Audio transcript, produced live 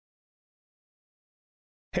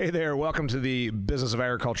Hey there, welcome to the Business of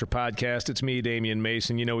Agriculture podcast. It's me, Damian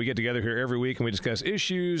Mason. You know, we get together here every week and we discuss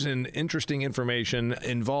issues and interesting information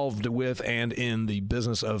involved with and in the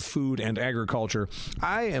business of food and agriculture.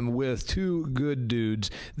 I am with two good dudes.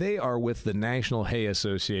 They are with the National Hay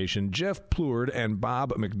Association, Jeff Plourd and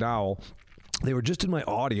Bob McDowell. They were just in my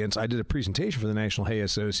audience. I did a presentation for the National Hay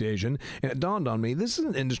Association, and it dawned on me, this is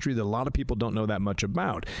an industry that a lot of people don't know that much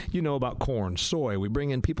about. You know about corn, soy. We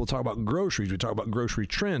bring in people to talk about groceries. We talk about grocery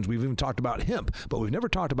trends. We've even talked about hemp, but we've never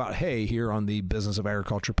talked about hay here on the Business of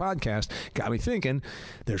Agriculture podcast. Got me thinking,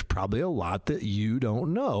 there's probably a lot that you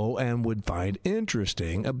don't know and would find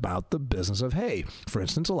interesting about the business of hay. For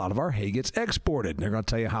instance, a lot of our hay gets exported, and they're going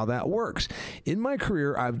to tell you how that works. In my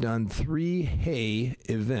career, I've done 3 hay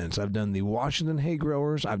events. I've done the Washington Hay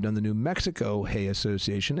Growers, I've done the New Mexico Hay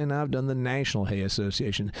Association, and I've done the National Hay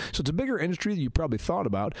Association. So it's a bigger industry than you probably thought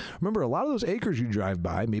about. Remember, a lot of those acres you drive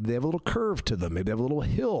by, maybe they have a little curve to them, maybe they have a little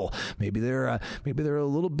hill, maybe they're a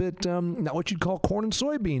little bit not what you'd call corn and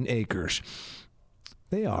soybean acres.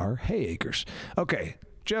 They are hay acres. Okay,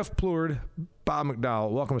 Jeff Plourd, Bob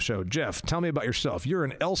McDowell, welcome to the show. Jeff, tell me about yourself. You're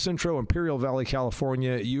in El Centro, Imperial Valley,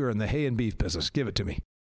 California. You're in the hay and beef business. Give it to me.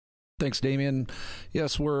 Thanks, Damian.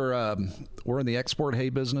 Yes, we're in the export hay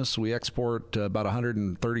business. We export about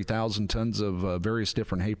 130,000 tons of various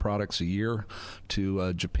different hay products a year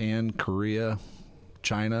to Japan, Korea,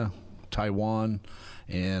 China, Taiwan,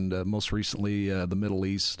 and most recently the Middle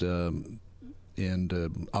East and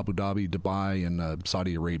Abu Dhabi, Dubai, and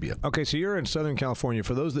Saudi Arabia. Okay, so you're in Southern California.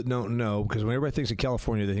 For those that don't know, because when everybody thinks of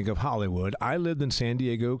California, they think of Hollywood. I lived in San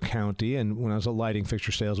Diego County, and when I was a lighting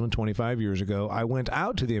fixture salesman 25 years ago, I went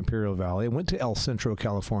out to the Imperial Valley. I went to El Centro,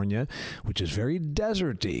 California, which is very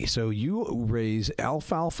deserty. So you raise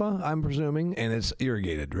alfalfa, I'm presuming, and it's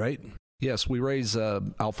irrigated, right? Yes, we raise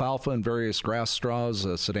alfalfa and various grass straws,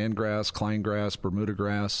 Sudan grass, Klein grass, Bermuda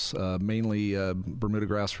grass, mainly Bermuda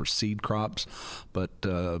grass for seed crops. But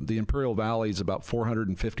the Imperial Valley is about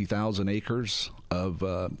 450,000 acres of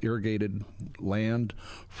irrigated land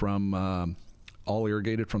from all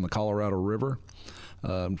irrigated from the Colorado River.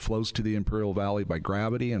 Flows to the Imperial Valley by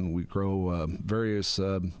gravity, and we grow various,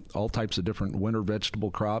 all types of different winter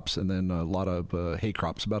vegetable crops, and then a lot of hay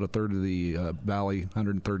crops. About a third of the valley,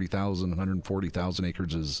 130,000, 140,000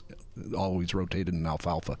 acres, is always rotated in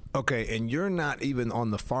alfalfa. Okay, and you're not even on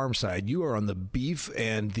the farm side. You are on the beef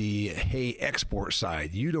and the hay export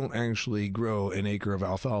side. You don't actually grow an acre of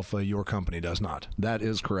alfalfa. Your company does not. That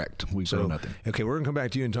is correct. We grow nothing. Okay, we're going to come back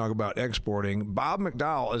to you and talk about exporting. Bob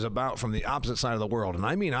McDowell is about from the opposite side of the world. And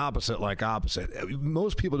I mean opposite like opposite.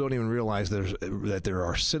 Most people don't even realize that there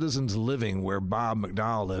are citizens living where Bob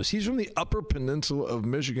McDowell lives. He's from the Upper Peninsula of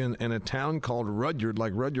Michigan in a town called Rudyard,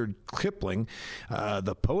 like Rudyard Kipling,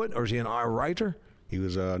 the poet, or is he a writer? He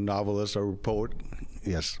was a novelist or poet,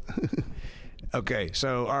 yes. Okay,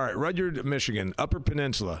 so, all right, Rudyard, Michigan, Upper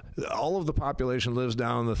Peninsula. All of the population lives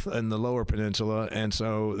down in the Lower Peninsula, and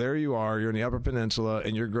so there you are. You're in the Upper Peninsula,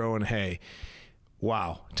 and you're growing hay.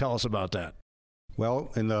 Wow. Tell us about that.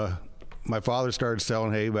 Well, my father started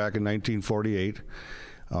selling hay back in 1948.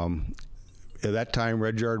 At that time,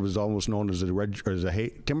 Rudyard was almost known as the hay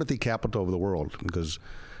timothy capital of the world, because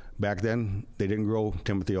back then they didn't grow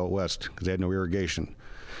timothy out west because they had no irrigation.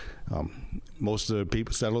 Most of the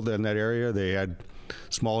people settled in that area. They had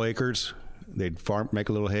small acres. They'd farm, make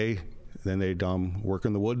a little hay, then they'd work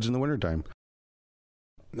in the woods in the wintertime.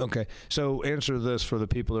 Okay, so answer this for the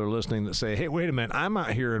people that are listening that say, hey, wait a minute, I'm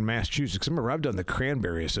out here in Massachusetts. Remember, I've done the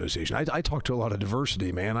Cranberry Association. I talk to a lot of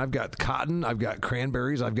diversity, man. I've got cotton, I've got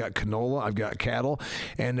cranberries, I've got canola, I've got cattle,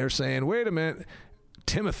 and they're saying, wait a minute,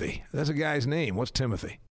 Timothy, that's a guy's name. What's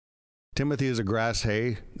Timothy? Timothy is a grass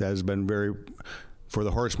hay that has been for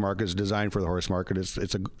the horse market. It's designed for the horse market.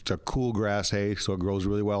 It's a cool grass hay, so it grows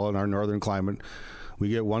really well in our northern climate. We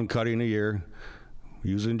get one cutting a year,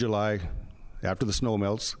 usually in July, after the snow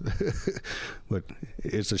melts. But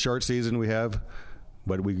it's a short season we have,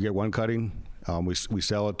 but we get one cutting. We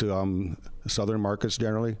sell it to southern markets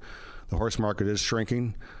generally. The horse market is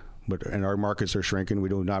shrinking, and our markets are shrinking. We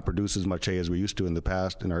do not produce as much hay as we used to in the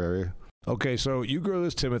past in our area. Okay, so you grow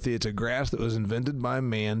this Timothy. It's a grass that was invented by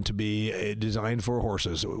man to be designed for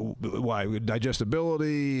horses. Why?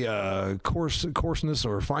 Digestibility, coarseness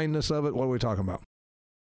or fineness of it? What are we talking about?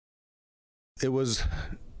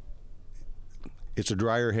 It's a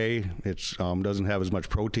drier hay. It doesn't have as much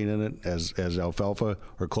protein in it as alfalfa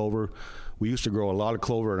or clover. We used to grow a lot of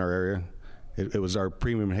clover in our area. It was our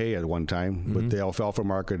premium hay at one time, but the alfalfa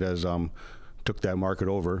market has took that market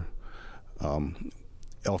over.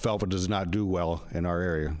 alfalfa does not do well in our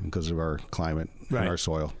area because of our climate and our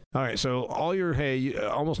soil. All right, so all your hay,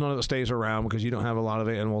 almost none of it stays around because you don't have a lot of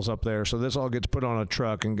animals up there. So this all gets put on a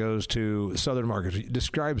truck and goes to southern markets.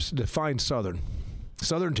 Define southern.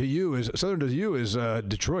 Southern to you is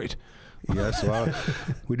Detroit. Yes, well,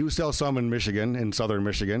 we do sell some in Michigan, in southern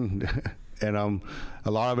Michigan, and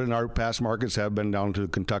a lot of it in our past markets have been down to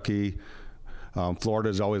Kentucky. Florida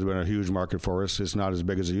has always been a huge market for us. It's not as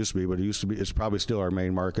big as it used to be, but it's probably still our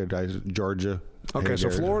main market. Georgia. Okay, so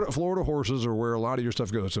Florida horses are where a lot of your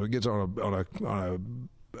stuff goes. So it gets on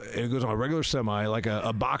a regular semi, like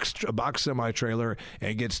a box semi trailer,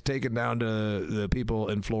 and gets taken down to the people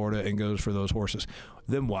in Florida and goes for those horses.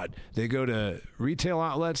 Then what? They go to retail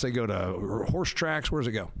outlets. They go to horse tracks. Where does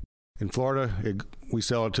it go? In Florida, we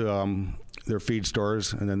sell it to their feed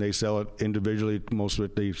stores, and then they sell it individually. Most of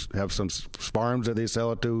it, they have some farms that they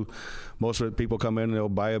sell it to. Most of it, people come in and they'll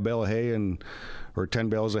buy a bale of hay or 10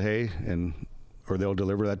 bales of hay, or they'll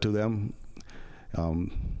deliver that to them.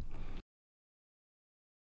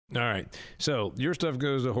 All right. So your stuff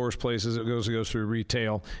goes to horse places. It goes through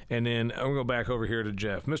retail. And then I'm going to go back over here to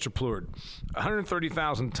Jeff. Mr. Plourd,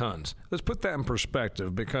 130,000 tons. Let's put that in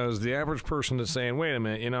perspective, because the average person is saying, wait a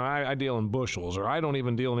minute, I deal in bushels, or I don't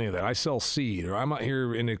even deal in any of that. I sell seed, or I'm out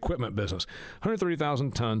here in the equipment business.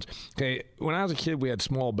 130,000 tons. Okay, when I was a kid, we had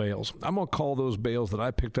small bales. I'm going to call those bales that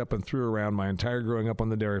I picked up and threw around my entire growing up on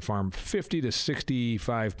the dairy farm 50 to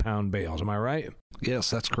 65 pound bales. Am I right? Yes,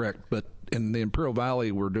 that's correct. But in the Imperial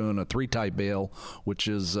Valley, we're doing a 3-type bale, which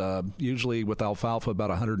is usually with alfalfa about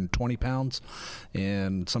 120 pounds,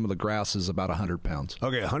 and some of the grass is about 100 pounds.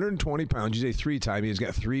 Okay, 120 pounds. You say 3-type. He's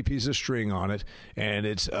got 3 pieces of string on it, and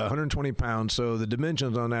it's 120 pounds. So the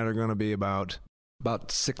dimensions on that are going to be about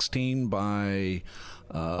 16 by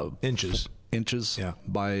inches. Yeah,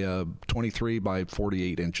 by 23 by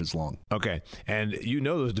 48 inches long. Okay, and you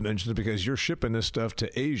know those dimensions because you're shipping this stuff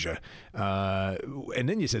to Asia. And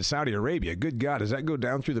then you said Saudi Arabia. Good God, does that go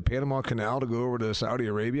down through the Panama Canal to go over to Saudi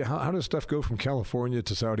Arabia? How does stuff go from California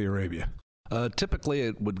to Saudi Arabia? Typically,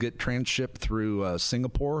 it would get transshipped through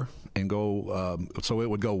Singapore and go, so it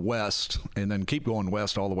would go west and then keep going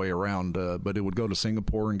west all the way around. But it would go to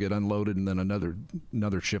Singapore and get unloaded, and then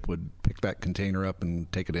another ship would pick that container up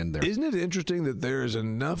and take it in there. Isn't it interesting that there is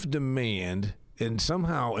enough demand? And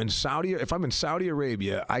somehow if I'm in Saudi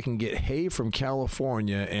Arabia, I can get hay from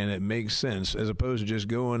California and it makes sense, as opposed to just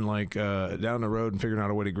going down the road and figuring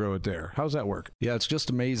out a way to grow it there. How's that work? Yeah, it's just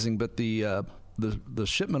amazing. But the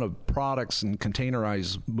shipment of products and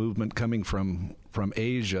containerized movement coming from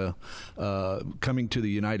Asia coming to the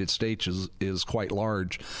United States is quite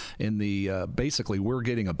large. And basically we're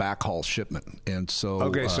getting a backhaul shipment, and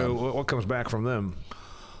so so what comes back from them?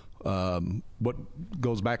 What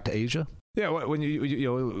goes back to Asia? Yeah, when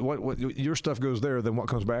what your stuff goes there, then what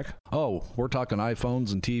comes back? Oh, we're talking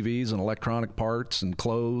iPhones and TVs and electronic parts and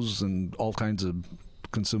clothes and all kinds of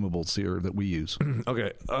consumables here that we use.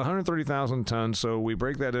 Okay, 130,000 tons. So we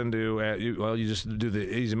break that into you just do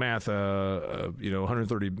the easy math.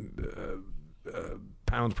 130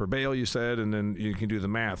 pounds per bale, you said, and then you can do the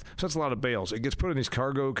math. So that's a lot of bales. It gets put in these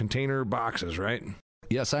cargo container boxes, right?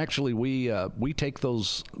 Yes, actually, we take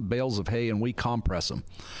those bales of hay and we compress them,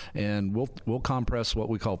 and we'll compress what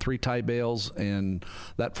we call 3-type bales, and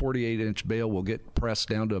that 48-inch bale will get pressed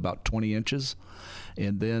down to about 20 inches,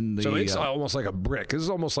 and then so it's almost like a brick. This is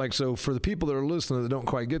almost like, so for the people that are listening that don't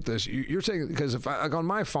quite get this, you're saying, because if on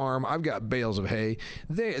my farm I've got bales of hay,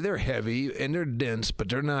 they're heavy and they're dense, but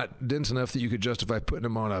they're not dense enough that you could justify putting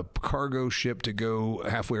them on a cargo ship to go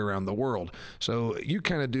halfway around the world. So you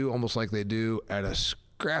kind of do almost like they do at a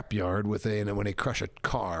scrapyard when they crush a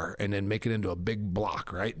car and then make it into a big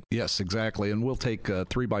block, right? Yes, exactly. And we'll take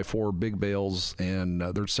 3x4 big bales, and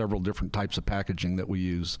there's several different types of packaging that we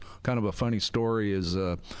use. Kind of a funny story is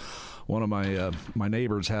one of my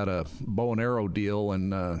neighbors had a bow and arrow deal,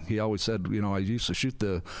 and he always said, I used to shoot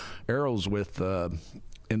the arrows with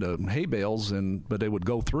into hay bales, but they would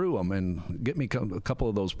go through them and get me a couple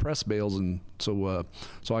of those press bales, and so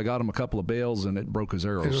I got him a couple of bales, and it broke his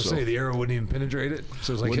arrows. I was going to say, the arrow wouldn't even penetrate it,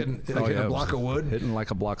 so it's like hitting a block of wood? Hitting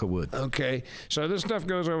like a block of wood. Okay, so this stuff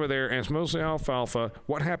goes over there, and it's mostly alfalfa.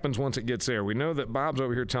 What happens once it gets there? We know that Bob's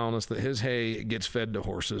over here telling us that his hay gets fed to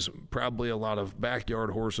horses, probably a lot of backyard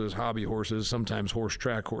horses, hobby horses, sometimes horse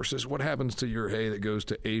track horses. What happens to your hay that goes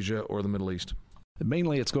to Asia or the Middle East?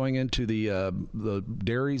 Mainly it's going into the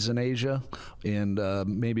dairies in Asia, and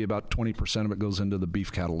maybe about 20% of it goes into the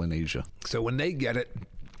beef cattle in Asia. So when they get it,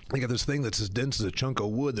 they got this thing that's as dense as a chunk of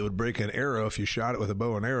wood that would break an arrow if you shot it with a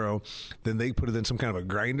bow and arrow. Then they put it in some kind of a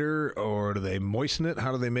grinder, or do they moisten it?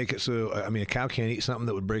 How do they make it so, a cow can't eat something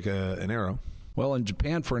that would break an arrow? Well, in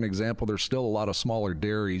Japan, for an example, there's still a lot of smaller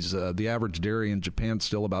dairies. The average dairy in Japan is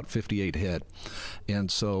still about 58 head. And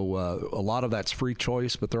so a lot of that's free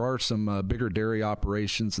choice, but there are some bigger dairy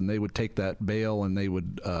operations, and they would take that bale and they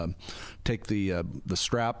would take the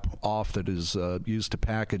strap off that is used to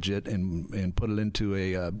package it and put it into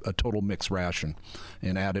a total mix ration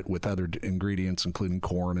and add it with other ingredients, including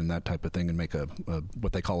corn and that type of thing, and make a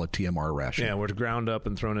what they call a TMR ration. Yeah, where it's ground up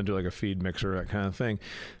and thrown into like a feed mixer, that kind of thing.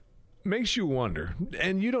 Makes you wonder,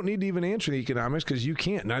 and you don't need to even answer the economics because you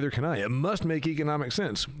can't, neither can I. It must make economic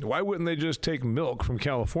sense. Why wouldn't they just take milk from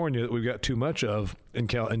California that we've got too much of in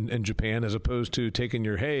Japan, as opposed to taking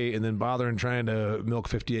your hay and then bothering trying to milk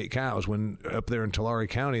 58 cows when up there in Tulare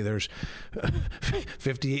County there's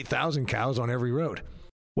 58,000 cows on every road?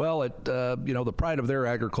 Well, the pride of their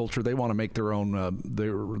agriculture, they want to make their own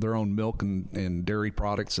their own milk and dairy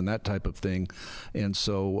products and that type of thing, and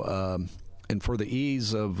so. And for the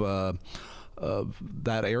ease of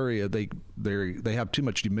that area, they have too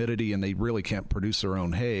much humidity and they really can't produce their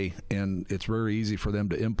own hay. And it's very easy for them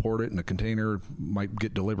to import it, and a container might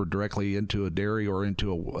get delivered directly into a dairy or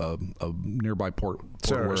into a nearby port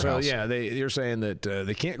warehouse. So yeah, you're saying that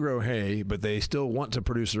they can't grow hay, but they still want to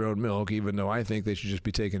produce their own milk, even though I think they should just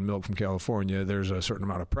be taking milk from California. There's a certain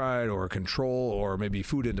amount of pride or control or maybe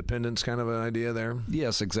food independence kind of an idea there.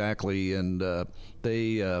 Yes, exactly. And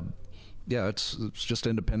it's just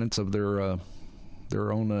independence of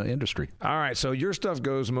their own industry. All right, so your stuff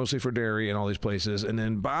goes mostly for dairy and all these places, and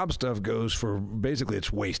then Bob's stuff goes for, basically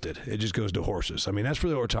it's wasted. It just goes to horses. I mean, that's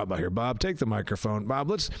really what we're talking about here. Bob, take the microphone. Bob,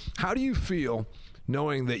 how do you feel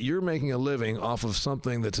knowing that you're making a living off of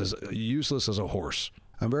something that's as useless as a horse?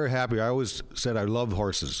 I'm very happy. I always said I love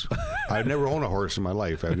horses. I'd never own a horse in my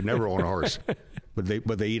life. I would never own a horse.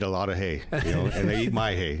 But they eat a lot of hay, and they eat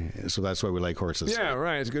my hay, so that's why we like horses. Yeah,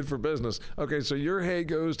 right. It's good for business. Okay, so your hay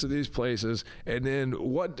goes to these places, and then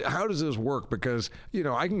how does this work? Because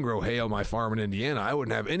I can grow hay on my farm in Indiana. I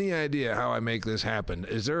wouldn't have any idea how I make this happen.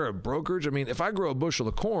 Is there a brokerage? I mean, if I grow a bushel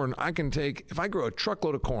of corn, if I grow a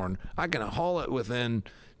truckload of corn, I can haul it within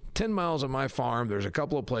 10 miles of my farm. There's a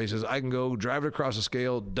couple of places I can go drive it across the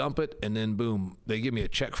scale, dump it, and then boom, they give me a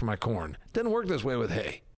check for my corn. Doesn't work this way with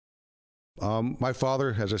hay. My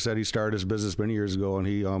father, as I said, he started his business many years ago, and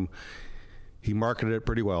he marketed it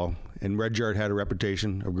pretty well. And Red Yard had a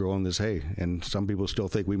reputation of growing this hay, and some people still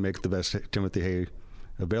think we make the best Timothy hay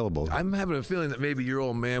available. I'm having a feeling that maybe your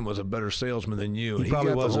old man was a better salesman than you. He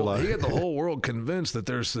probably was a lot. He got the whole world convinced that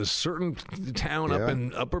there's this certain town up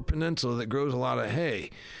in Upper Peninsula that grows a lot of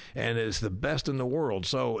hay, and it's the best in the world.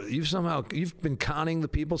 So you've been conning the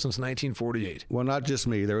people since 1948. Well, not just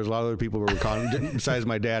me. There was a lot of other people who were conning. Besides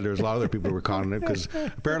my dad, there was a lot of other people who were conning it, because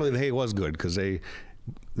apparently the hay was good, because they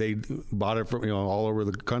bought it from all over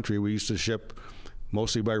the country. We used to ship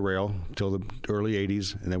mostly by rail until the early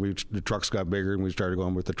 80s, and then the trucks got bigger and we started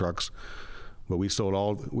going with the trucks. But we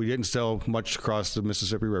didn't sell much across the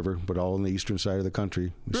Mississippi River, but all on the eastern side of the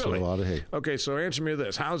country. We sold a lot of hay. Okay, so answer me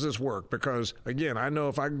this. How does this work? Because, again, I know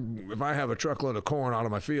if I have a truckload of corn out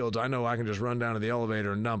of my fields, I know I can just run down to the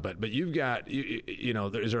elevator and dump it. But you've got,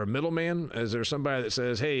 is there a middleman? Is there somebody that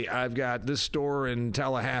says, hey, I've got this store in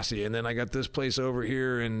Tallahassee, and then I got this place over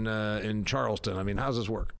here in Charleston? I mean, how does this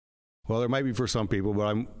work? Well, there might be for some people,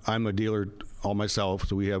 but I'm a dealer all myself.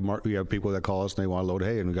 So we have people that call us and they want to load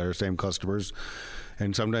hay, and we got our same customers.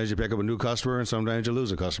 And sometimes you pick up a new customer, and sometimes you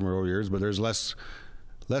lose a customer over years. But there's less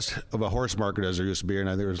of a horse market as there used to be, and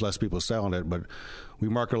I think there's less people selling it. But we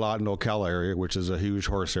market a lot in Ocala area, which is a huge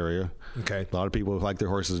horse area. Okay, a lot of people like their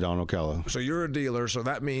horses down Ocala. So you're a dealer, so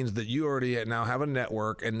that means that you already now have a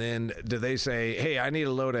network. And then do they say, hey, I need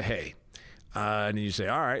a load of hay? And you say,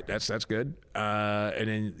 all right, that's good. And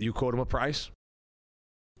then you quote them a price?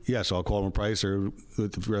 Yes, I'll call them a price, or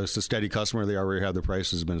if it's a steady customer, they already have the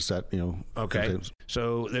prices been set, Okay,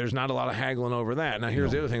 so there's not a lot of haggling over that. Now,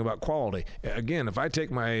 here's the other thing about quality. Again, if I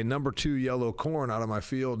take my number 2 yellow corn out of my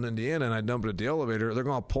field in Indiana and I dump it at the elevator, they're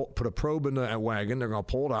going to put a probe in the wagon, they're going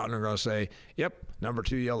to pull it out, and they're going to say, yep, number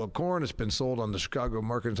 2 yellow corn, it's been sold on the Chicago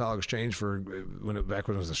Mercantile Exchange back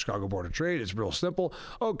when it was the Chicago Board of Trade. It's real simple.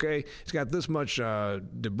 Okay, it's got this much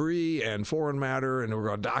debris and foreign matter, and we're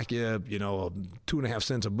going to dock you, 2.5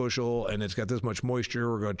 cents a bushel, and it's got this much moisture.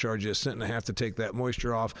 We're going to charge you $1.50 to take that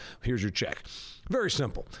moisture off. Here's your check. Very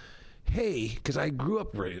simple. Hay, because I grew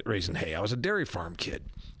up raising hay. I was a dairy farm kid.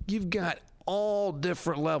 You've got all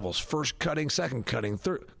different levels: first cutting, second cutting,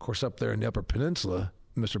 third. Of course, up there in the Upper Peninsula,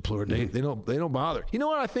 Mr. Plourd, they don't bother. You know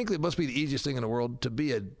what? I think it must be the easiest thing in the world to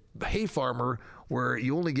be a hay farmer, where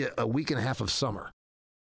you only get a week and a half of summer.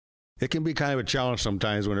 It can be kind of a challenge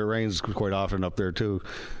sometimes when it rains quite often up there too,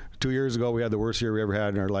 2 years ago, we had the worst year we ever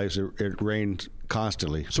had in our lives. It rained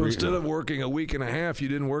constantly. So instead of working a week and a half, you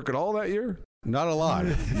didn't work at all that year? Not a lot,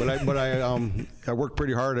 but I worked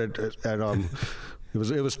pretty hard at It was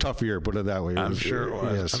a tough year, put it that way. I'm sure it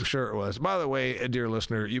was. Yes. I'm sure it was. By the way, dear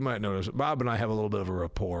listener, you might notice Bob and I have a little bit of a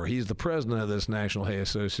rapport. He's the president of this National Hay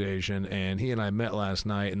Association, and he and I met last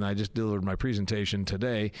night, and I just delivered my presentation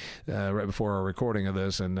today, right before our recording of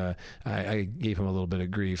this, and I gave him a little bit of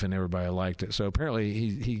grief, and everybody liked it. So apparently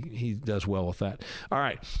he does well with that. All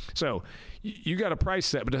right, so you got a price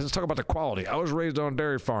set, but let's talk about the quality. I was raised on a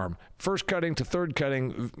dairy farm. First cutting to third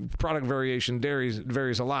cutting, product variation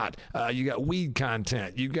varies a lot. You got weed content.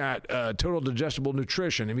 You got total digestible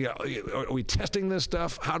nutrition. And are we testing this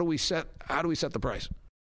stuff? How do we set the price?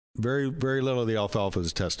 Very, very little of the alfalfa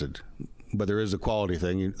is tested, but there is a quality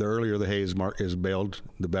thing. The earlier the hay is baled,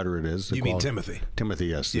 the better it is. You mean Timothy? Timothy,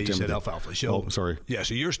 yes. Yeah, you said alfalfa. So, sorry. Yeah,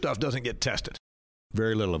 so your stuff doesn't get tested.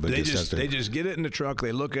 Very little of it gets tested. They just get it in the truck,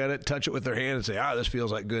 they look at it, touch it with their hand, and say, this feels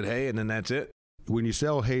like good hay, and then that's it. When you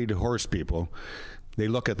sell hay to horse people, they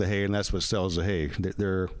look at the hay, and that's what sells the hay.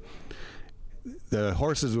 The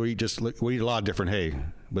horses we eat a lot of different hay,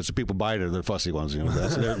 but the people buy it are the fussy ones.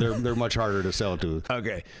 They're much harder to sell to.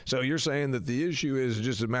 Okay, so you're saying that the issue is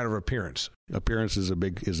just a matter of appearance. Appearance is a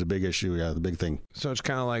big issue. Yeah, the big thing. So it's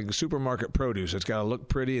kind of like supermarket produce. It's got to look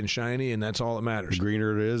pretty and shiny, and that's all that matters. The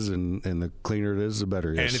greener it is, and the cleaner it is, the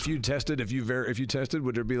better. Yes. And if you tested,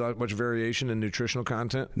 would there be much variation in nutritional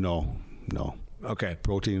content? No. Okay.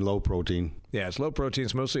 Protein, low protein. Yeah, it's low protein.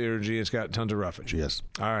 It's mostly energy. It's got tons of roughage. Yes.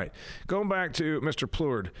 All right. Going back to Mr.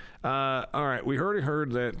 Plourd. All right. We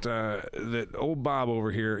heard that old Bob over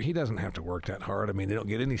here, he doesn't have to work that hard. I mean, they don't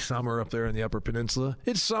get any summer up there in the Upper Peninsula.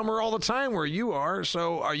 It's summer all the time where you are.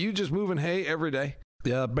 So are you just moving hay every day?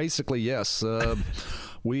 Yeah, basically, yes.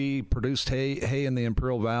 We produced hay in the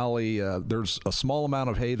Imperial Valley. There's a small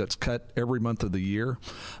amount of hay that's cut every month of the year.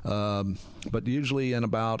 But usually in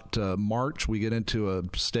about March, we get into a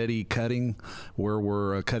steady cutting where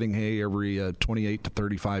we're cutting hay every 28 to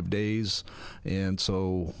 35 days. And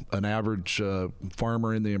so an average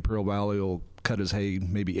farmer in the Imperial Valley will cut his hay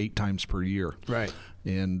maybe 8 times per year. Right.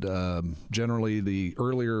 And generally, the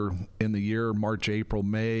earlier in the year, March, April,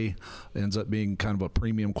 May, ends up being kind of a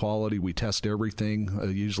premium quality. We test everything.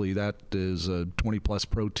 Usually that is 20-plus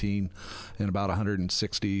protein and about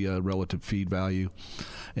 160 relative feed value.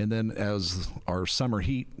 And then as our summer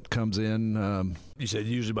heat comes in... you said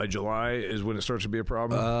usually by July is when it starts to be a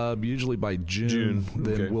problem? Usually by June.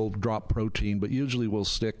 Then okay. We'll drop protein, but usually we'll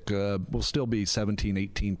still be 17,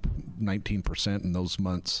 18, 19% in those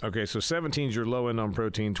months. Okay, so 17 is your low end on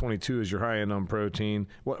protein, 22 is your high end on protein.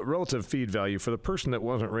 What relative feed value for the person that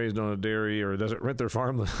wasn't raised on a dairy or doesn't rent their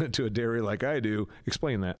farm to a dairy like I do?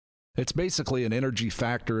 Explain that. It's basically an energy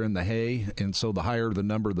factor in the hay, and so the higher the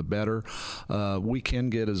number, the better. We can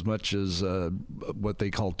get as much as what they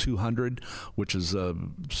call 200, which is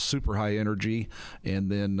super high energy, and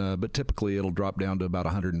then but typically it'll drop down to about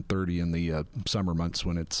 130 in the summer months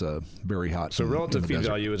when it's very hot. So relative feed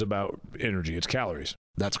value is about energy. It's calories.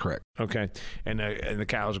 That's correct. Okay, and the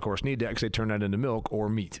cows, of course, need that because they turn that into milk or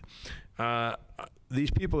meat.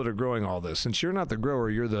 These people that are growing all this, since you're not the grower,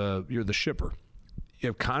 you're the shipper. You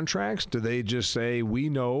have contracts? Do they just say, we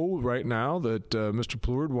know right now that Mr.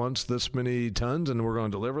 Plourd wants this many tons and we're going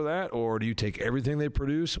to deliver that? Or do you take everything they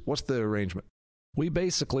produce? What's the arrangement? We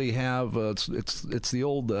basically have, it's the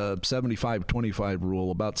old 75-25 rule.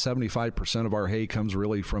 About 75% of our hay comes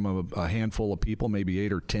really from a handful of people, maybe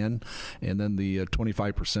 8 or 10. And then the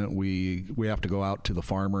 25% we have to go out to the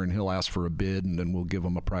farmer and he'll ask for a bid and then we'll give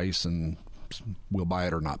him a price and we'll buy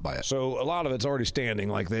it or not buy it. So a lot of it's already standing.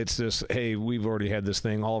 Like it's just, hey, we've already had this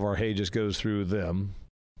thing. All of our hay just goes through them.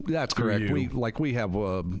 That's correct. We have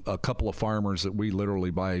a couple of farmers that we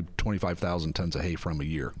literally buy 25,000 tons of hay from a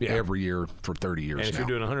year, every year for 30 years. And if you're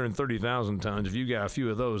doing 130,000 tons, if you got a few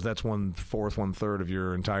of those, that's 1/4, 1/3 of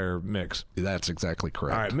your entire mix. That's exactly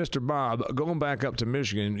correct. All right, Mr. Bob, going back up to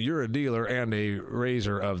Michigan, you're a dealer and a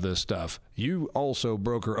raiser of this stuff. You also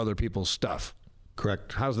broker other people's stuff.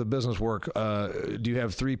 Correct. How's the business work? Do you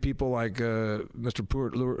have 3 people like Mr.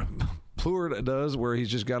 Plourd does, where he's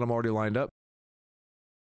just got them already lined up?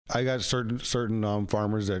 I got certain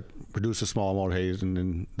farmers that produce a small amount of hay, and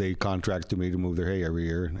then they contract to me to move their hay every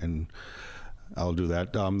year, and I'll do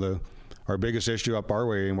that. Our biggest issue up our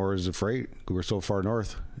way anymore is the freight. We're so far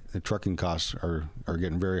north. The trucking costs are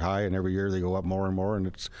getting very high, and every year they go up more and more,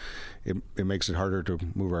 and it makes it harder to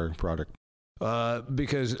move our product.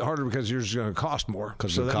 Because you're just going to cost more.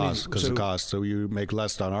 Because of the cost. So you make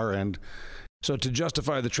less on our end. So to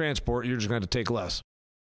justify the transport, you're just going to take less.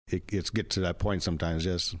 it gets to that point sometimes.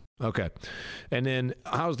 Yes. Okay. And then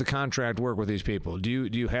how's the contract work with these people? Do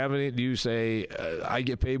you have any? Do you say I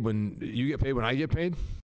get paid when you get paid when I get paid?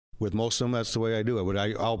 With most of them, that's the way I do it. But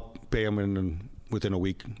I'll pay them within a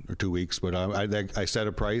week or 2 weeks. But I set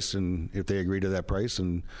a price, and if they agree to that price,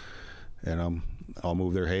 and I'll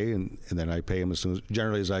move their hay, and then I pay them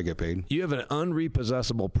generally as I get paid. You have an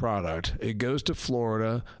unrepossessable product. It goes to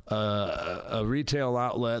Florida, a retail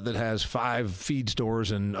outlet that has 5 feed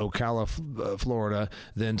stores in Ocala, Florida,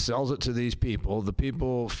 then sells it to these people. The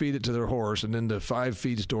people feed it to their horse, and then the 5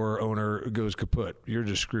 feed store owner goes kaput. You're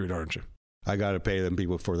just screwed, aren't you? I got to pay them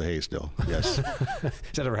people for the hay still. Yes. Has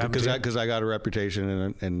that ever happened to you? Because I got a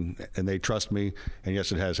reputation and they trust me, and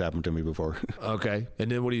yes, it has happened to me before. Okay, and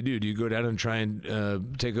then what do? Do you go down and try and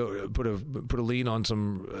put a lien on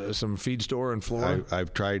some feed store in Florida?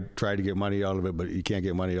 I've tried to get money out of it, but you can't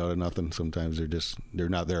get money out of nothing. Sometimes they're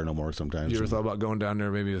not there no more. Sometimes. You ever thought about going down there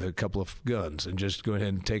maybe with a couple of guns and just go ahead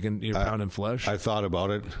and taking pounding flesh? I thought about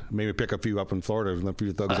it. Maybe pick a few up in Florida, a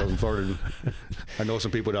few thugs up in Florida. I know some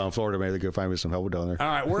people down in Florida. Maybe they could find me some help down there. All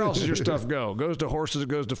right, where else does your stuff go? Goes to horses. It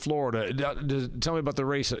goes to Florida. Tell me about the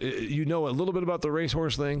race. You know a little bit about the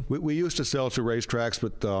racehorse thing? We used to sell to racetracks,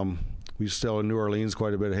 but we sell in New Orleans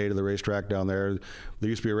quite a bit of hay to the racetrack down there. There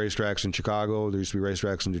used to be racetracks in Chicago. There used to be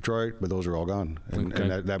racetracks in Detroit, but those are all gone. And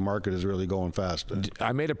that market is really going fast.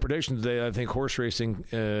 I made a prediction today. I think horse racing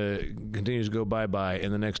continues to go bye-bye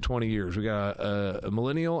in the next 20 years. We got a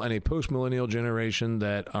millennial and a post-millennial generation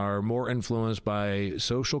that are more influenced by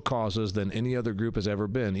social causes than any other group has ever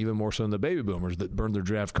been, even more so than the baby boomers that burned their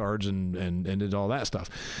draft cards and did all that stuff.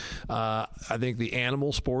 I think the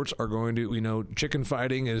animal sports are going to, chicken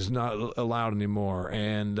fighting is not allowed anymore,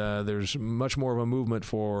 and there's much more of a movement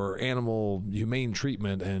for animal humane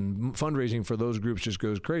treatment, and fundraising for those groups just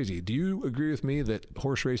goes crazy. Do you agree with me that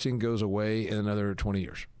horse racing goes away in another 20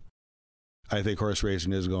 years? I think horse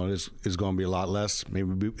racing is going to be a lot less.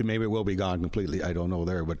 Maybe it will be gone completely. I don't know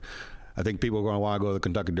there, but I think people are going to want to go to the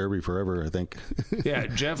Kentucky Derby forever, I think. Yeah,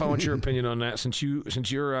 Jeff, I want your opinion on that. Since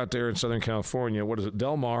you're out there in Southern California, what is it,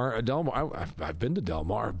 Del Mar? I've been to Del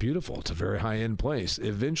Mar. Beautiful. It's a very high-end place.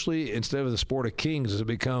 Eventually, instead of the sport of kings, does it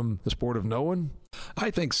become the sport of no one?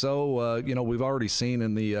 I think so. We've already seen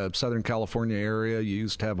in the Southern California area, you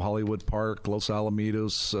used to have Hollywood Park, Los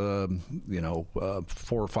Alamitos,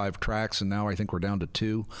 4 or 5 tracks, and now I think we're down to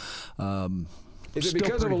 2. Is it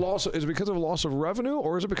because of a loss of revenue,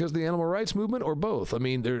 or is it because of the animal rights movement, or both? I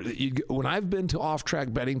mean, when I've been to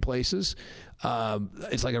off-track betting places,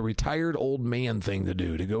 it's like a retired old man thing to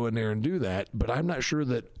do, to go in there and do that. But I'm not sure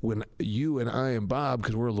that when you and I and Bob,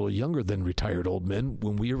 because we're a little younger than retired old men,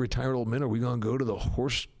 when we are retired old men, are we going to go to the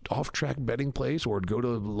horse off-track betting place or go to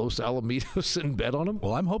Los Alamitos and bet on them?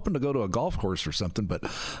 Well, I'm hoping to go to a golf course or something, but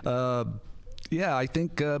yeah, I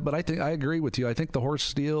think I agree with you. I think the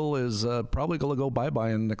horse deal is probably going to go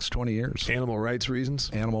bye-bye in the next 20 years. Animal rights reasons?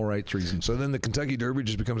 Animal rights reasons. So then the Kentucky Derby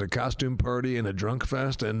just becomes a costume party and a drunk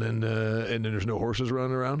fest, and then there's no horses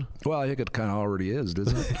running around? Well, I think it kind of already is,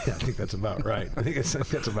 doesn't it? Yeah, I think that's about right.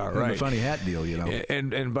 That's about right. And the funny hat deal,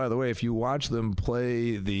 And by the way, if you watch them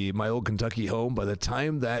play My Old Kentucky Home, by the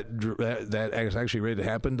time that is actually ready to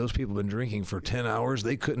happen, those people have been drinking for 10 hours.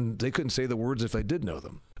 They couldn't say the words if they did know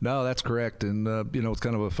them. No, that's correct. And, it's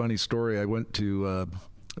kind of a funny story. I went to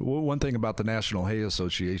one thing about the National Hay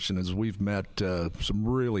Association is we've met some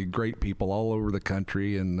really great people all over the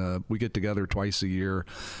country, and we get together twice a year.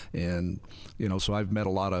 And, so I've met a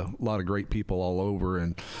lot of great people all over.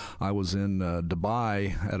 And I was in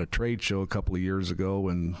Dubai at a trade show a couple of years ago,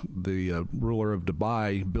 and the ruler of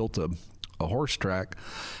Dubai built a horse track,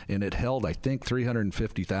 and it held, I think,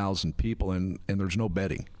 350,000 people, and there's no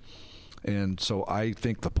betting. And so I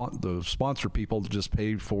think the sponsor people just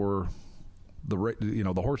paid for the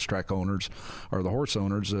horse track owners or the horse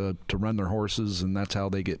owners to run their horses, and that's how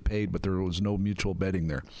they get paid. But there was no mutual betting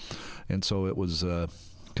there, and so it was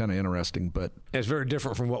kind of interesting. But it's very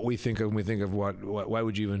different from what we think of when we think of why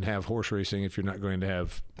would you even have horse racing if you're not going to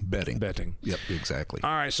have betting? Yep, exactly.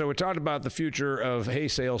 All right, so we talked about the future of hay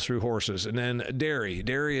sales through horses, and then dairy.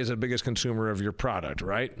 Dairy is the biggest consumer of your product,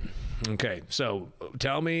 right? Okay, so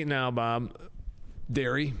tell me now, Bob,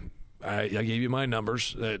 dairy. I gave you my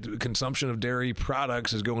numbers. Consumption of dairy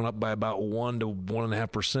products is going up by about 1 to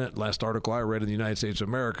 1.5%. Last article I read in the United States of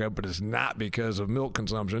America, but it's not because of milk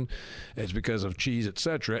consumption. It's because of cheese,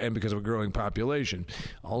 etc., and because of a growing population.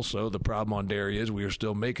 Also, the problem on dairy is we are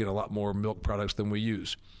still making a lot more milk products than we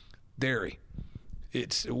use. Dairy.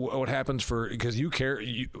 It's what happens because you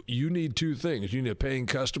need 2 things. You need a paying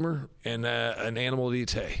customer and an animal that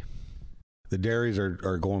eats hay. The dairies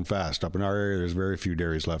are going fast. Up in our area, there's very few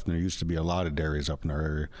dairies left, and there used to be a lot of dairies up in our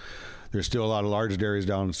area. There's still a lot of large dairies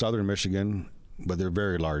down in southern Michigan, but they're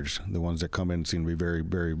very large. The ones that come in seem to be very,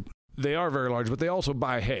 very... They are very large, but they also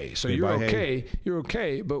buy hay. So you're okay. You're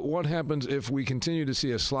okay. But what happens if we continue to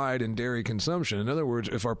see a slide in dairy consumption? In other words,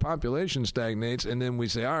 if our population stagnates, and then we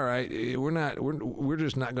say, all right, we're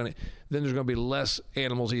just not going to. Then there's going to be less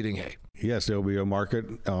animals eating hay. Yes, there'll be a market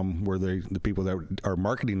where the people that are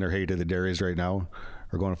marketing their hay to the dairies right now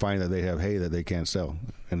are going to find that they have hay that they can't sell,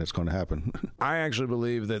 and it's going to happen. I actually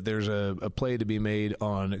believe that there's a play to be made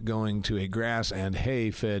on going to a grass and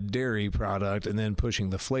hay-fed dairy product and then pushing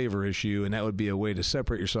the flavor issue, and that would be a way to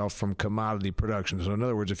separate yourself from commodity production. So in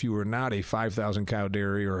other words, if you were not a 5,000 cow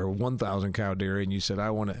dairy or a 1,000 cow dairy and you said,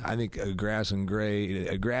 I think a grass and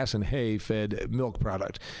hay-fed milk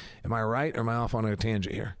product. Am I right, or am I off on a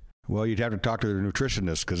tangent here? Well, you'd have to talk to their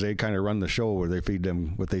nutritionists because they kind of run the show where they feed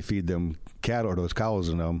them cattle or those cows,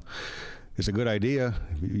 and it's a good idea.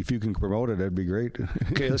 If you can promote it, that'd be great.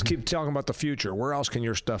 Okay, let's keep talking about the future. Where else can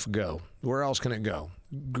your stuff go? Where else can it go?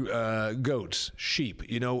 Goats, sheep.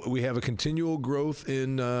 We have a continual growth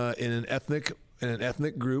in an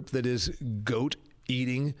ethnic group that is goat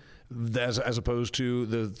eating. As opposed to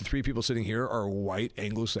the three people sitting here are white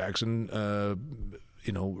Anglo-Saxon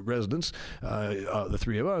residents, the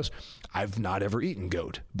three of us. I've not ever eaten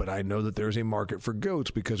goat, but I know that there's a market for goats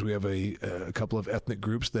because we have a couple of ethnic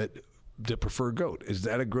groups that prefer goat. Is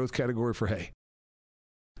that a growth category for hay?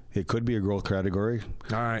 It could be a growth category.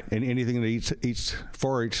 All right. And anything that eats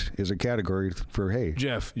forage is a category for hay.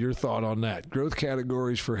 Jeff, your thought on that? Growth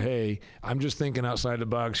categories for hay. I'm just thinking outside the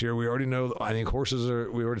box here. We already know, I think horses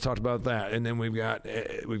we already talked about that. And then we've got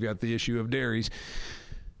the issue of dairies.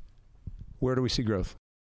 Where do we see growth?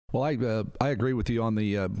 Well, I agree with you on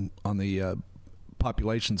the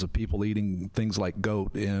populations of people eating things like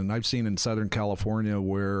goat, and I've seen in Southern California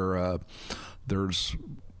where there's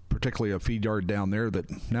particularly a feed yard down there that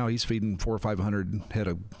now he's feeding 400 or 500 head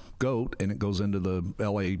of goat, and it goes into the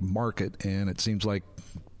LA market, and it seems like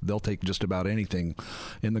they'll take just about anything.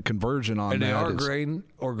 In the conversion on and that, they are grain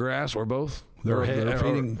or grass or both. They're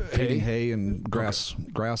feeding hay and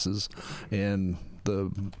grasses, and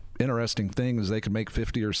the interesting thing is they can make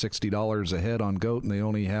 $50 or $60 a head on goat, and they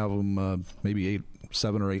only have them maybe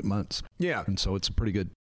 7 or 8 months. Yeah, and so it's pretty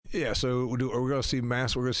good. Yeah, so are we going to see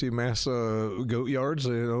mass? We're going to see mass goat yards,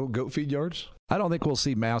 goat feed yards. I don't think we'll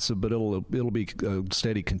see massive, but it'll be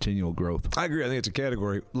steady, continual growth. I agree. I think it's a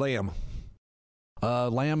category. Lamb.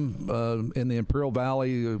 Lamb in the Imperial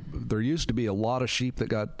Valley, there used to be a lot of sheep that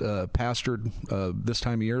got pastured this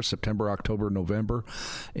time of year, September, October, November.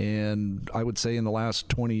 And I would say in the last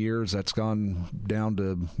 20 years, that's gone down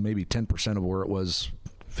to maybe 10% of where it was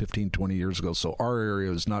 15, 20 years ago. So our area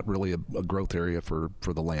is not really a growth area for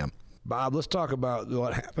the lamb. Bob, let's talk about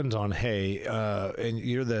what happens on hay. And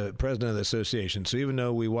you're the president of the association. So even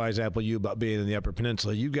though we wise-apple you about being in the Upper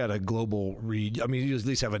Peninsula, you've got a global read. I mean, you at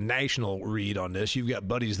least have a national read on this. You've got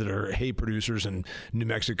buddies that are hay producers in New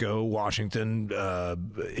Mexico, Washington,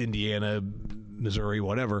 Indiana, Missouri,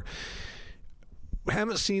 whatever.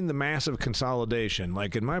 Haven't seen the massive consolidation.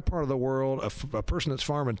 Like in my part of the world, a person that's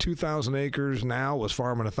farming 2,000 acres now was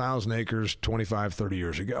farming 1,000 acres 25, 30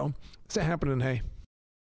 years ago. Does that happen in hay?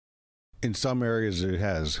 In some areas, it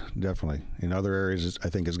has, definitely. In other areas, I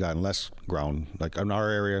think it's gotten less ground. Like in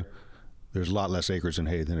our area, there's a lot less acres in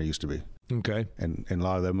hay than there used to be. Okay. And a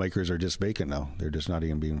lot of them acres are just vacant now. They're just not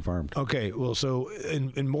even being farmed. Okay. Well, so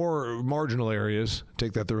in more marginal areas,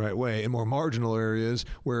 take that the right way, in more marginal areas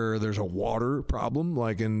where there's a water problem,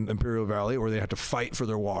 like in Imperial Valley, where they have to fight for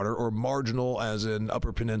their water, or marginal as in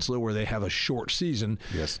Upper Peninsula, where they have a short season,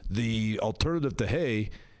 yes, the alternative to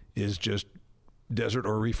hay is just desert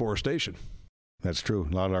or reforestation. That's true.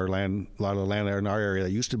 A lot of the land in our area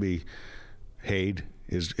that used to be hayed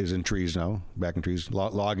is in trees now, back in trees.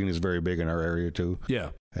 Logging is very big in our area too. Yeah.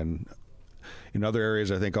 And in other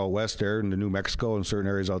areas, I think out west there, in the New Mexico and certain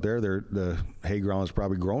areas out there, the hay ground has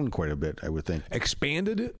probably grown quite a bit, I would think.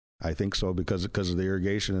 Expanded it? I think so, because of the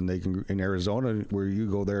irrigation, and they can, in Arizona, where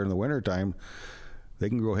you go there in the wintertime, they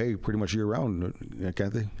can grow hay pretty much year-round,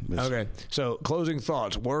 can't they? Okay. So, closing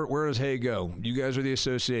thoughts. Where does hay go? You guys are the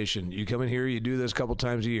association. You come in here, you do this a couple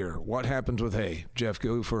times a year. What happens with hay? Jeff,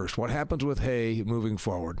 go first. What happens with hay moving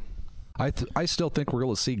forward? I still think we're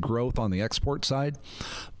going to see growth on the export side.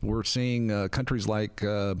 We're seeing countries like,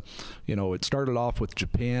 it started off with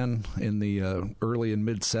Japan in the early and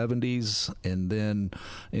mid-'70s, and then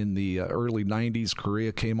in the early '90s,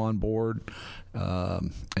 Korea came on board.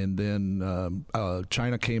 And then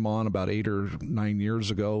China came on about 8 or 9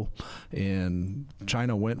 years ago, and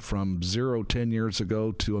China went from 0 10 years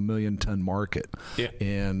ago to a 1 million ton market. Yeah.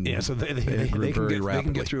 And so they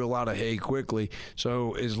can get through a lot of hay quickly.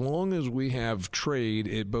 So as long as we have trade,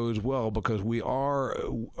 it bodes well because we are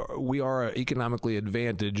economically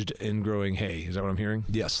advantaged in growing hay. Is that what I'm hearing?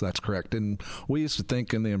 Yes, that's correct. And we used to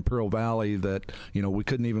think in the Imperial Valley that, we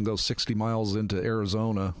couldn't even go 60 miles into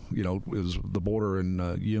Arizona. It was the border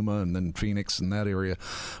in Yuma and then Phoenix and that area.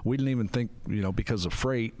 We didn't even think, because of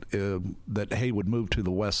freight, that hay would move to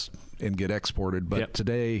the west and get exported. But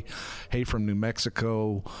today, hay from New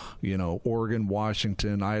Mexico, Oregon,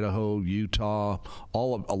 Washington, Idaho, Utah, a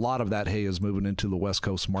lot of that hay is moving into the West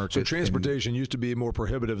Coast market. So transportation used to be more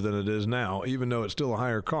prohibitive than it is now. Even though it's still a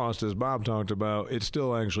higher cost, as Bob talked about, it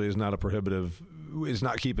still actually is not a prohibitive. It's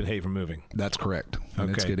not keeping hay from moving. That's correct. And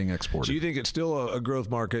it's getting exported. So you think it's still a growth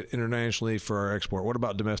market internationally for our export? What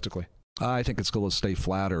about domestically? I think it's going to stay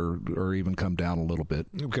flat or even come down a little bit.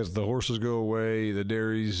 Because the horses go away, the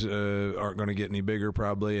dairies aren't going to get any bigger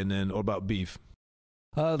probably, and then what about beef?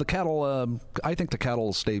 The cattle, I think the cattle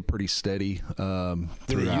will stay pretty steady. Do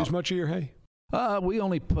they use much of your hay? We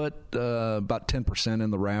only put about 10%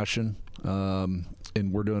 in the ration,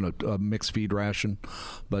 and we're doing a mixed feed ration,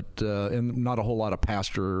 but and not a whole lot of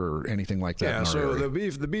pasture or anything like that. Yeah, so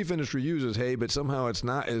the beef industry uses hay, but somehow it's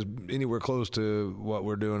not as anywhere close to what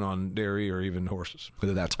we're doing on dairy or even horses.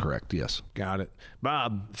 That's correct. Yes. Got it.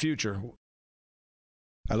 Bob, future.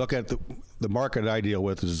 I look at the market I deal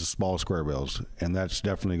with is the small square bills, and that's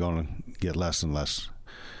definitely going to get less and less.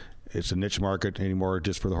 It's a niche market anymore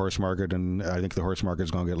just for the horse market, and I think the horse market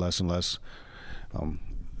is going to get less and less.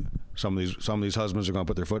 Some of these husbands are going to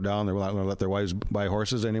put their foot down. They're not going to let their wives buy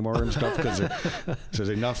horses anymore and stuff because it says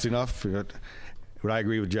enough's enough. But I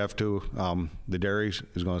agree with Jeff too. The dairy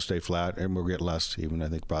is going to stay flat, and we'll get less even, I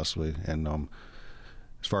think, possibly. And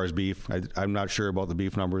as far as beef, I'm not sure about the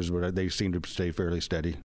beef numbers, but they seem to stay fairly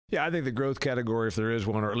steady. Yeah, I think the growth category, if there is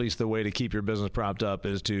one, or at least the way to keep your business propped up,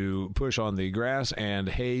 is to push on the grass and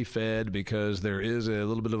hay fed, because there is a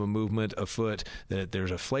little bit of a movement afoot that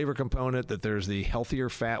there's a flavor component, that there's the healthier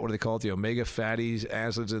fat, what do they call it, the omega fatty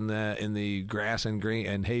acids in the grass and green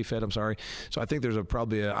and hay fed. I'm sorry. So I think there's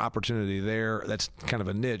probably an opportunity there. That's kind of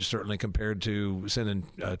a niche, certainly compared to sending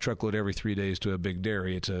a truckload every 3 days to a big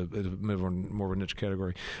dairy. It's a more of a niche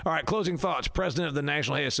category. All right, closing thoughts. President of the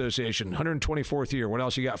National Hay Association, 124th year. What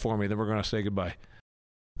else you got for me? Then we're going to say goodbye.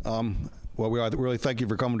 Well, we really thank you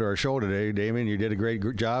for coming to our show today, Damien. You did a great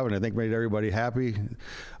job, and I think made everybody happy.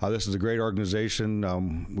 This is a great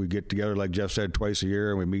organization. We get together, like Jeff said, twice a year,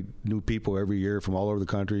 and we meet new people every year from all over the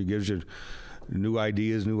country. It gives you new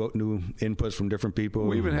ideas, new inputs from different people.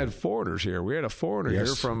 We even had foreigners here. We had a foreigner here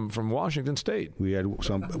from Washington State. We had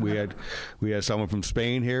someone from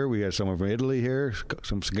Spain here. We had someone from Italy here.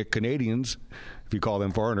 Some Canadians, if you call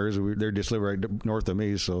them foreigners. They're just live right north of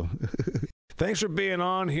me. So. Thanks for being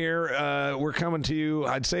on here. We're coming to you,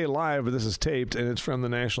 I'd say live, but this is taped, and it's from the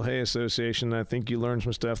National Hay Association. I think you learned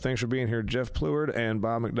some stuff. Thanks for being here, Jeff Plourd and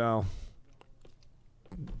Bob McDowell.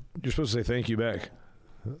 You're supposed to say thank you back.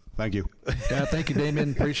 Thank you. Yeah, thank you,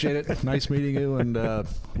 Damien. Appreciate it. Nice meeting you, and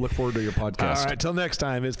look forward to your podcast. All right, till next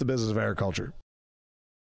time, it's the Business of Agriculture.